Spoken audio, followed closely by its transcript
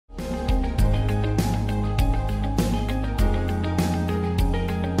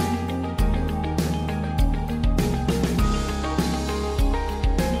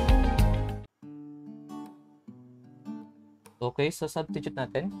Okay, so substitute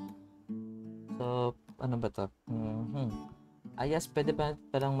natin. So, ano ba to? Yes, pwede pa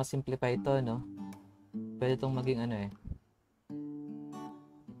palang masimplify ito, no? Pwede itong maging ano eh.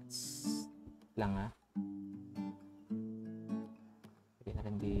 Lang ha. Pwede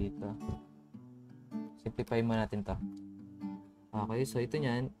natin dito. Simplify mo natin to. Okay, so ito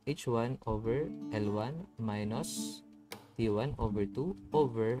nyan, H1 over L1 minus T1 over 2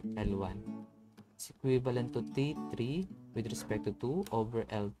 over L1. It's equivalent to T3 with respect to 2 over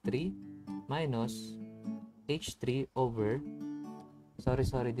L3 minus H3 over,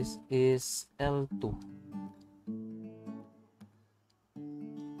 sorry, this is L2.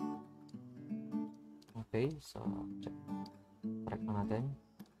 Okay, so check. Correct na natin.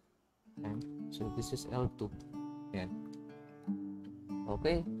 Okay, so this is L2. Yan.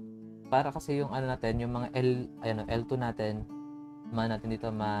 Okay. Para kasi yung ano natin, yung mga L2 natin, natin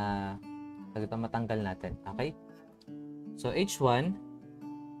dito matanggal natin. Okay? So H1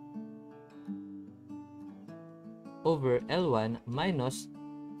 over L1 minus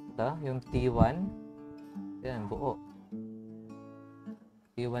ito, yung T1. Yan, buo.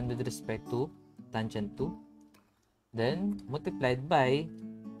 T1 with respect to tangent 2. Then, multiplied by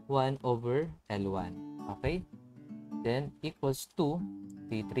 1 over L1. Okay? Then, equals to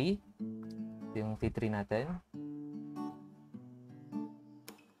T3. Yung T3 natin.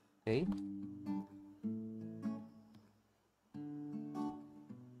 Okay?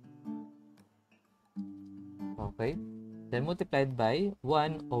 Okay? Then, multiplied by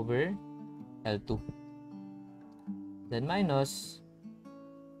 1 over L2. Then, minus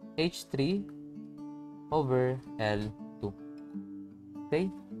H3 over L2.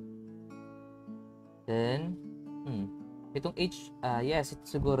 Okay? Then, itong yes, ito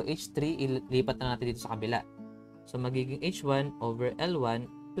siguro H3, ilipat na natin dito sa kabila. So, magiging H1 over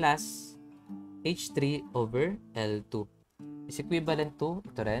L1 plus H3 over L2. Is equivalent to,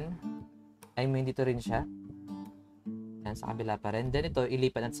 ito rin. I mean, dito rin siya. Yan, sa kabila pa rin. Then, ito,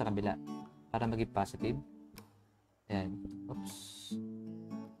 ilipat natin sa kabila para maging positive. Yan. Oops.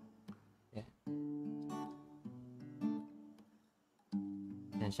 Yan.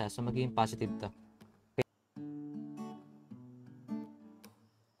 Yan siya. So, magiging positive to.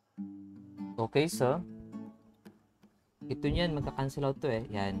 Okay, so, ito niyan, magka-cancel out to eh.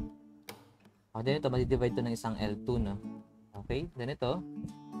 Yan. Okay, then ito, madi-divide to ng isang L2, no? Okay, then ito,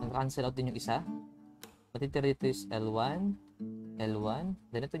 magka-cancel out din yung isa. Matitira dito is L1, L1.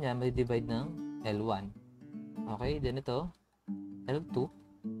 Then ito niya, madi-divide ng L1. Okay, then ito, L2.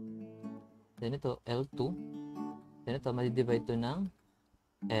 Then ito, L2. Then ito, madi-divide to ng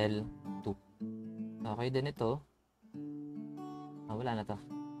L2. Okay, then ito, wala na to.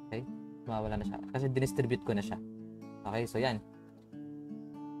 Okay? Mawawala na siya. Kasi dinistribute ko na siya. Okay, so yan.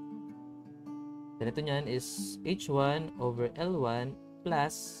 Then ito nyan is H1 over L1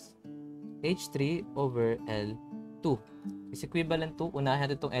 plus H3 over L2. Is equivalent to, unahin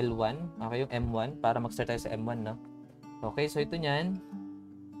natin itong L1. Okay, yung M1 para mag-start tayo sa M1, no? Okay, so ito nyan,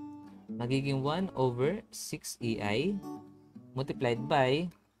 magiging 1 over 6EI multiplied by,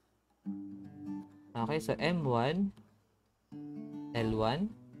 okay, so M1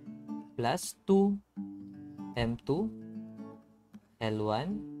 L1 plus 2 M2 L1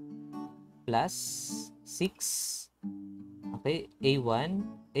 plus 6, okay, A1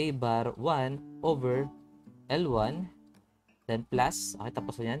 A bar 1 over L1, then plus, okay,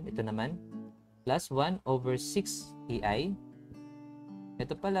 tapos na yan, ito naman, plus 1 over 6 EI.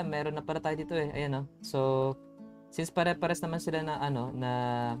 Ito pala, meron na pala tayo dito eh, ayan o. So, since pare-pares naman sila na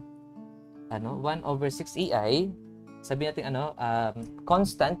 1 over 6 EI, sabihin natin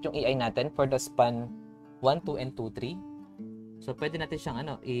constant yung EI natin for the span 1, 2, and 2, 3. So, pwede natin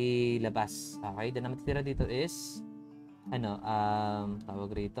siyang ilabas. Okay, then ang matitira dito is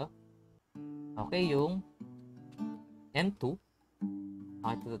tawag rito. Okay, yung M2.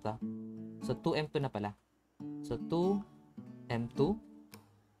 Okay, ito. So, 2M2 na pala. So, 2M2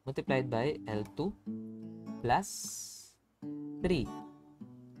 multiplied by L2 plus 3.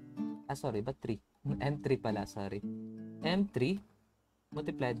 Sorry, ba 3? M3 pala, sorry. M3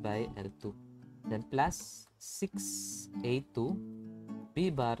 multiplied by L2. Then plus 6A2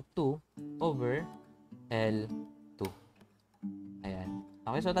 B bar 2 over L2. Ayan.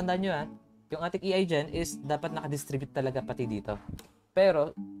 Okay, so tandaan nyo yung ating EI dyan is dapat nakadistribute talaga pati dito.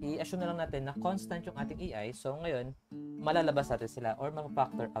 Pero, i-assume na lang natin na constant yung ating EI. So, ngayon, malalabas natin sila or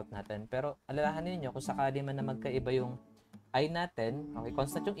mag-factor out natin. Pero, alalahanin niyo kung sakali man na magkaiba yung I natin, okay,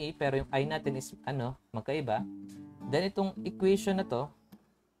 constant yung E, pero yung I natin is, magkaiba, then itong equation na to,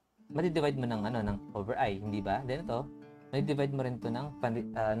 madi-divide mo ng, ng over I, hindi ba? Then ito, madi-divide mo rin to ng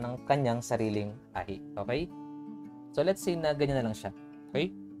kanyang sariling I, okay? So, let's say na ganyan na lang siya.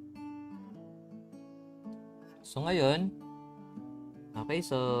 Okay? So, ngayon, okay,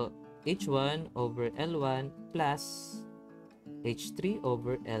 so H1 over L1 plus H3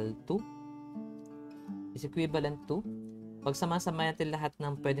 over L2 is equivalent to, pagsama-sama natin lahat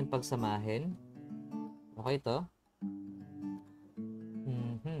ng pwedeng pagsamahin. Okay ito.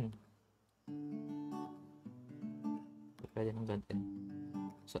 Pwede ng ganito.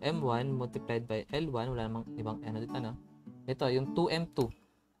 So, M1 multiplied by L1, wala namang ibang ano dito, no? Ito, yung 2M2.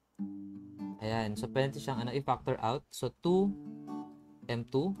 Ayan. So, pwede siyang i-factor out. So,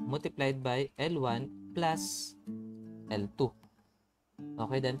 2M2 multiplied by L1 plus L2.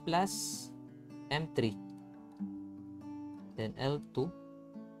 Okay, then plus M3. Then L2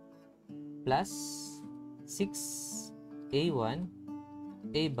 plus 6A1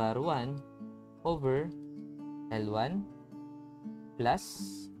 A bar 1 over L1 plus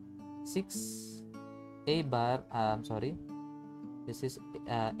 6 A bar, this is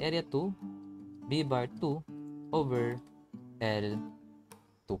area 2 B bar 2 over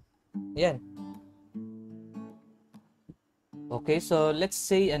L2. Yan. Okay, so let's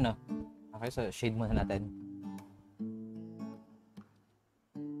say okay, so shade muna natin.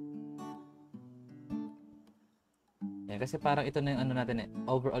 Yan, kasi parang ito na yung natin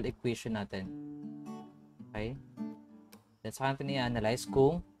overall equation natin. Okay? Then saka natin i-analyze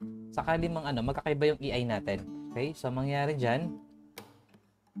kung sakali mang magkakaiba yung EI natin. Okay? So, mangyari dyan,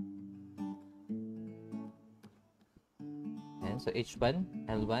 so H1,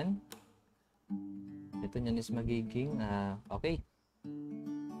 L1, ito nyan is magiging, okay.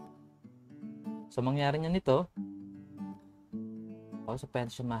 So, mangyari nyan ito, so pwede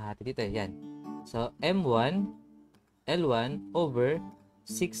siya mahati dito, yan. So, M1, L1 over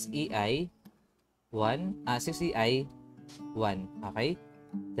 6EI 1, 6EI 1, okay?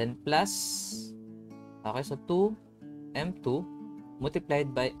 Then plus, okay, so 2M2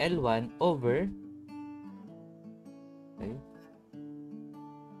 multiplied by L1 over, okay,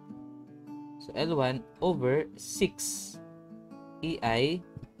 so L1 over 6EI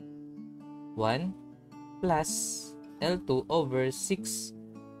 1 plus L2 over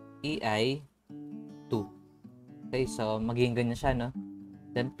 6EI 2. Okay, so magiging ganyan siya, no?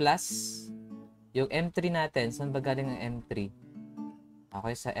 Then plus yung M3 natin, saan ba galing ang M3?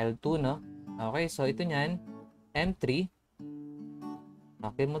 Okay, sa L2, no? Okay, so ito nyan, M3,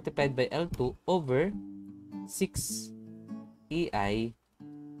 okay, multiplied by L2 over 6EI 2.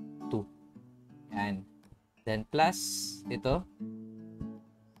 Yan. Then plus ito.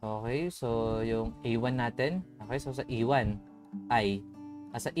 Okay, so yung A1 natin, okay, so sa E1,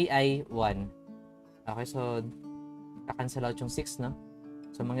 sa EI 1. Okay, so cancel out yung 6, no?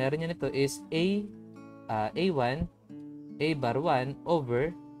 So, mangyari nyo nito is A1, A bar 1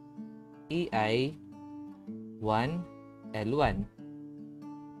 over EI 1, L1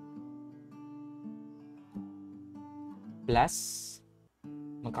 plus,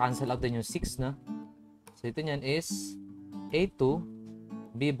 magka-cancel out din yung 6, no? So, ito nyan is A2,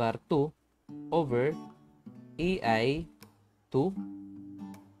 B bar 2 over EI 2,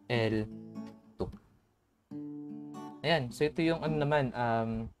 L2. Ayan, so ito yung naman,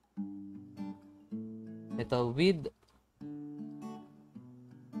 ito with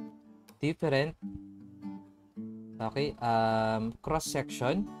different, okay, cross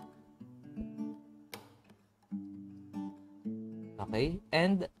section, okay,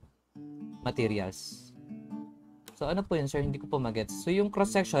 and materials. So ano po yun, sir? Hindi ko po magets. So yung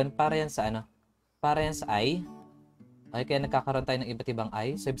cross section, para yan sa para yan sa I. Okay, kaya nagkakaroon tayo ng iba't ibang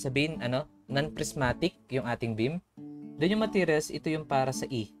I. So ibig sabihin, non-prismatic yung ating beam. Then yung materials, ito yung para sa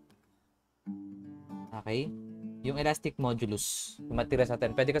E. Okay? Yung elastic modulus. Yung materials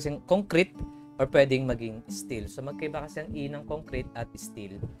natin. Pwede kasing concrete or pwedeng maging steel. So magkaiba kasi ang E ng concrete at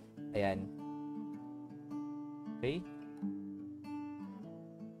steel. Ayan. Okay?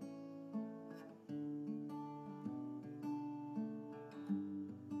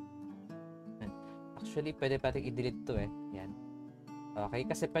 Actually, pwede pa natin i-delete ito Yan. Okay?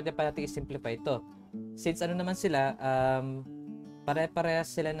 Kasi pwede pa natin i-simplify ito. Since naman sila,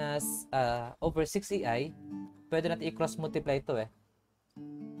 pare-parehas sila na over 6EI, pwede natin i-cross multiply ito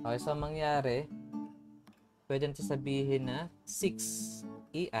Okay, so mangyari, pwede natin sabihin na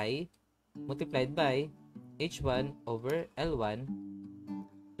 6EI multiplied by H1 over L1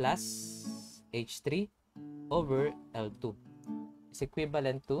 plus H3 over L2 is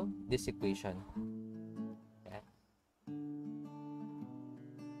equivalent to this equation.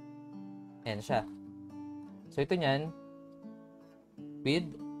 Ayan siya. So, ito nyan, with,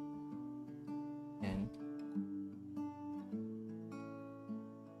 ayan,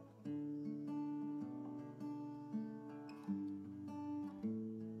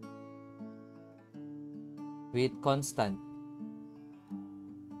 with constant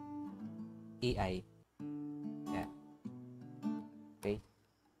EI. Yan. Okay.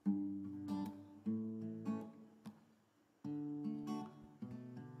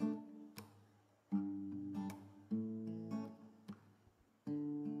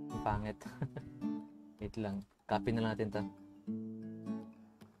 Ang pangit. Wait lang. Copy na lang natin to.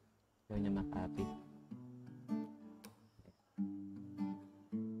 Gawin niya ma-copy.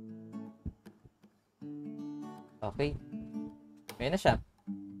 Okay. Ayan na siya.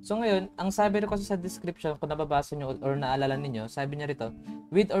 So ngayon, ang sabi rin kasi sa description, kung nababasa nyo or naalala ninyo, sabi niya rito,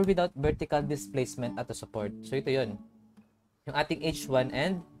 with or without vertical displacement at the support. So ito yun. Yung ating H1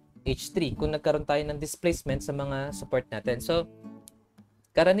 and H3. Kung nagkaroon tayo ng displacement sa mga support natin. So,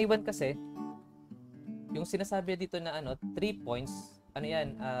 karaniwan kasi, yung sinasabi dito na 3 points, ano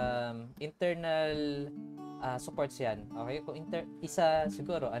yan, internal supports yan. Okay? Kung isa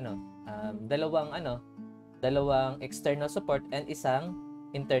siguro, dalawang external support and isang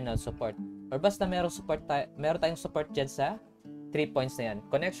internal support. Or basta meron tayong support dyan sa 3 points na yan.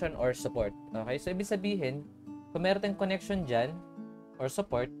 Connection or support. Okay? So, ibig sabihin, kung meron tayong connection dyan or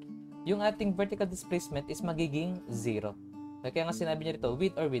support, yung ating vertical displacement is magiging 0. Kaya nga sinabi niya rito,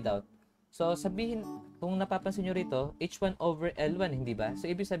 with or without. So, sabihin, kung napapansin nyo rito, H1 over L1, hindi ba?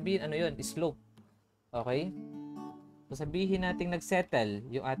 So, ibig sabihin, slope. Okay? So, sabihin natin nagsettle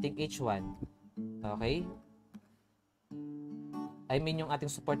yung ating H1. Okay? I mean, yung ating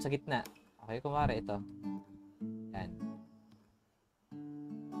support sa gitna. Okay, kumare ito. Yan.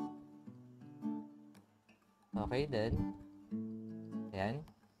 Okay, then. Yan.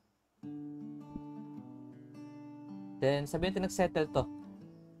 Then, sabihin natin nagsettle to.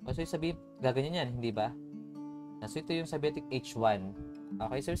 So, sabihin, gaganyan yan, hindi ba? So, ito yung sabihin natin H1.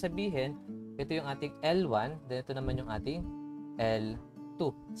 Okay, so sabihin, ito yung ating L1, then ito naman yung ating L2.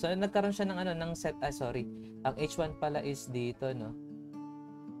 So, nagkaroon siya ng set, ang H1 pala is dito, no?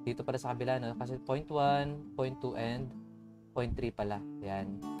 Dito pala sa kabila, no? Kasi 0.1, 0.2, and 0.3 pala.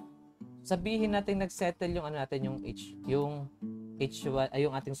 Yan. Sabihin natin nagsettle yung yung H1,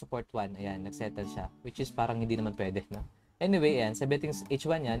 yung ating support 1. Ayan, nagsettle siya. Which is parang hindi naman pwede, no? Anyway, yan. Sabihin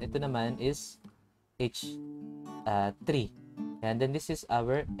H1 yan. Ito naman is H3. And then this is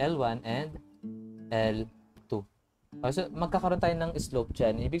our L1 and L2. So, magkakaroon tayo ng slope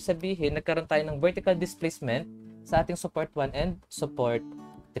dyan. Ibig sabihin, nagkaroon tayo ng vertical displacement sa ating support 1 and support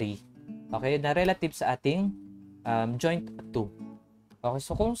 3. Okay, na relative sa ating joint 2. Okay,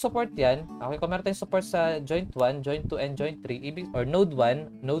 so kung support yan, okay, kung meron tayong support sa joint 1, joint 2, and joint 3, or node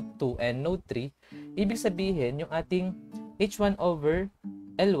 1, node 2, and node 3, ibig sabihin, yung ating H1 over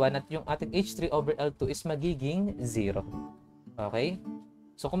L1 at yung ating H3 over L2 is magiging 0. Okay?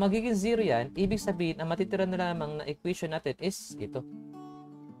 So, kung magiging 0 yan, ibig sabihin, ang matitira na lamang na equation natin is ito.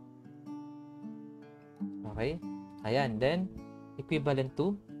 Okay? Ayan, then, equivalent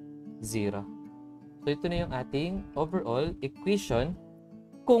to 0. So, ito na yung ating overall equation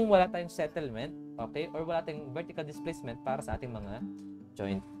kung wala tayong settlement, okay? Or wala tayong vertical displacement para sa ating mga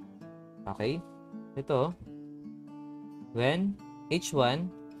joint. Okay? Ito, when H1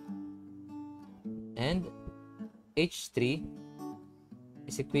 and H3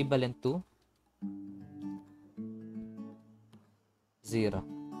 is equivalent to 0.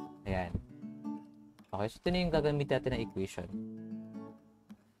 Ayan. Okay, so ito na yung gagamitin natin na equation.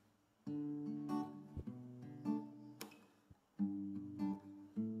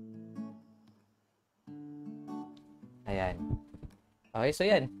 Ayan. Okay, so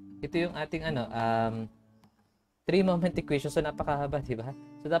yan. Ito yung ating three-moment equation. So, napakahaba, di ba?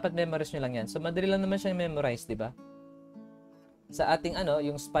 So, dapat memorize nyo lang yan. So, madali lang naman siya memorize, di ba? Sa ating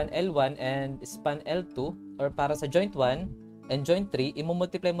yung span L1 and span L2, or para sa joint 1 and joint 3,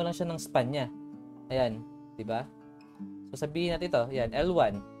 imumultiply mo lang siya ng span niya. Ayan, di ba? So, sabihin natin ito. Ayan,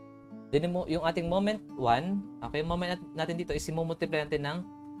 L1. Then, yung ating moment 1, okay, yung moment natin dito is imumultiply natin ng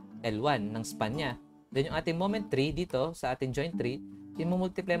L1, ng span niya. Then, yung ating moment 3 dito, sa ating joint 3,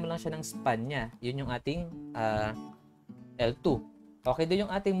 imumultiply mo lang siya ng span niya. Yun yung ating L2. Okay, then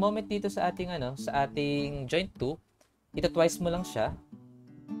yung ating moment dito sa ating sa ating joint 2, ito twice mo lang siya.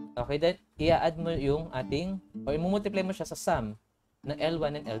 Okay, then i-add mo yung ating, or imumultiply mo siya sa sum ng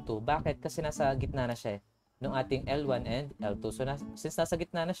L1 and L2. Bakit? Kasi nasa gitna na siya ng ating L1 and L2. So, since nasa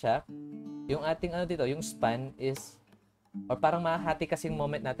gitna na siya, yung ating dito, yung span is, or parang mahati kasing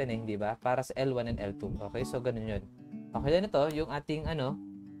moment natin di ba? Para sa L1 and L2. Okay, so ganun yun. Okay, then ito, yung ating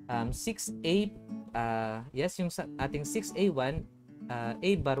 6A, yes, yung ating 6A1, A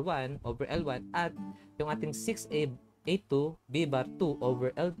bar 1 over L1 at yung ating 6A2, B bar 2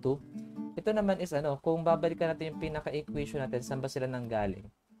 over L2, ito naman is kung babalikan natin yung pinaka-equation natin, saan ba sila nanggaling?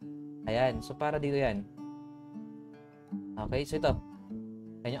 Ayan, so para dito yan. Okay, so ito.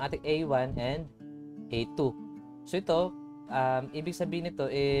 Yan yung ating A1 and A2. So ito, ibig sabihin nito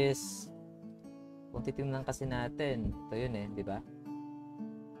is, kung titingnan kasi natin, ito yun eh, di ba?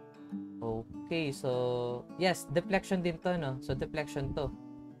 Okay, so, yes, deflection din to, no? So, deflection to.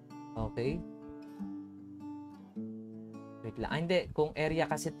 Okay. Wait lang. Hindi, kung area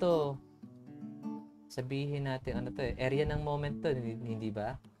kasi to, sabihin natin, ano to eh, area ng moment to, hindi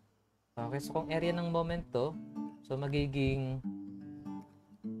ba? Okay, so kung area ng moment to, so magiging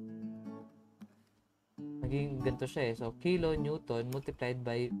ganito siya eh. So, kilonewton multiplied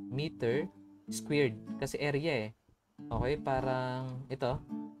by meter squared. Kasi area eh. Okay, parang ito.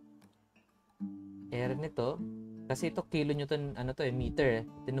 Area nito. Kasi ito kilonewton, ano to eh, meter eh.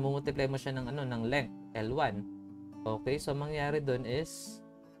 Tinumultiply mo siya ng, ano, ng length, L1. Okay, so mangyari doon is,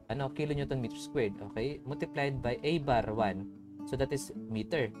 ano, kilonewton meter squared. Okay, multiplied by A bar 1. So, that is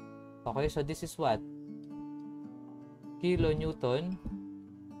meter. Okay, so this is what? Kilonewton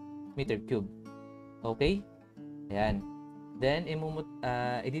meter cube. Okay? Ayan. Then,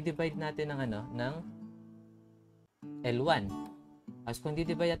 i-divide natin ng, ano, ng L1. As kung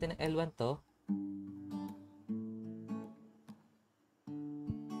i-divide natin ng L1 to,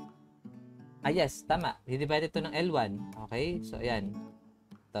 yes, tama. I-divide ito ng L1. Okay? So, ayan.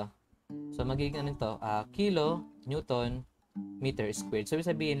 Ito. So, magiging ano ito? Kilo Newton meter squared. So, ibig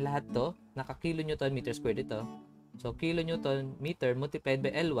sabihin, lahat to, naka-kilo Newton meter squared ito. So, kilo Newton meter multiplied by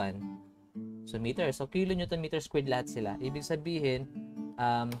L1. So, meter. So, kilonewton meter squared lahat sila. Ibig sabihin,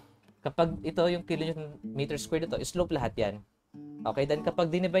 kapag ito yung kilonewton meter squared ito, slope lahat yan. Okay, then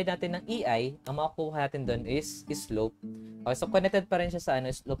kapag dinivide natin ng EI, ang makukuha natin doon is slope. Okay, so connected pa rin siya sa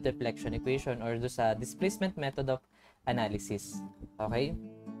slope-deflection equation or do sa displacement method of analysis. Okay?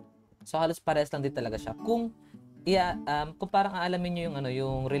 So, halos parehas lang din talaga siya. Kung parang aalamin niyo yung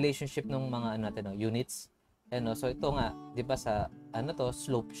yung relationship ng mga units. So ito nga, 'di ba sa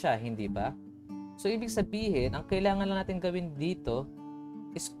slope siya, hindi ba? So, ibig sabihin, ang kailangan lang natin gawin dito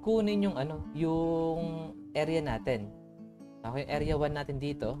is kunin yung yung area natin. Okay, area 1 natin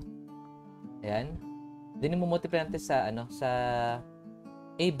dito. Ayan. Then mo-multiply natin sa sa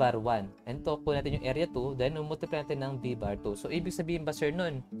A bar 1. And to kunin natin yung area 2, then mo-multiply natin ng B bar 2. So, ibig sabihin ba sir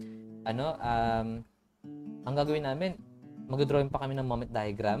nun, ang gagawin namin, mag-drawing pa kami ng moment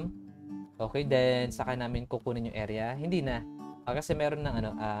diagram. Okay, then saka namin kukunin yung area. Hindi na. Kasi meron ng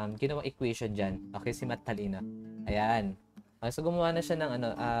ginawang equation dyan. Okay, si Matt Talino. Ayan. So, gumawa na siya ng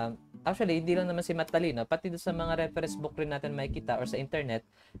actually, hindi lang naman si Matt Talino, pati doon sa mga reference book rin natin makikita or sa internet,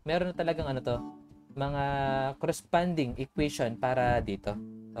 meron na talagang mga corresponding equation para dito.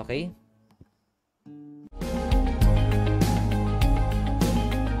 Okay?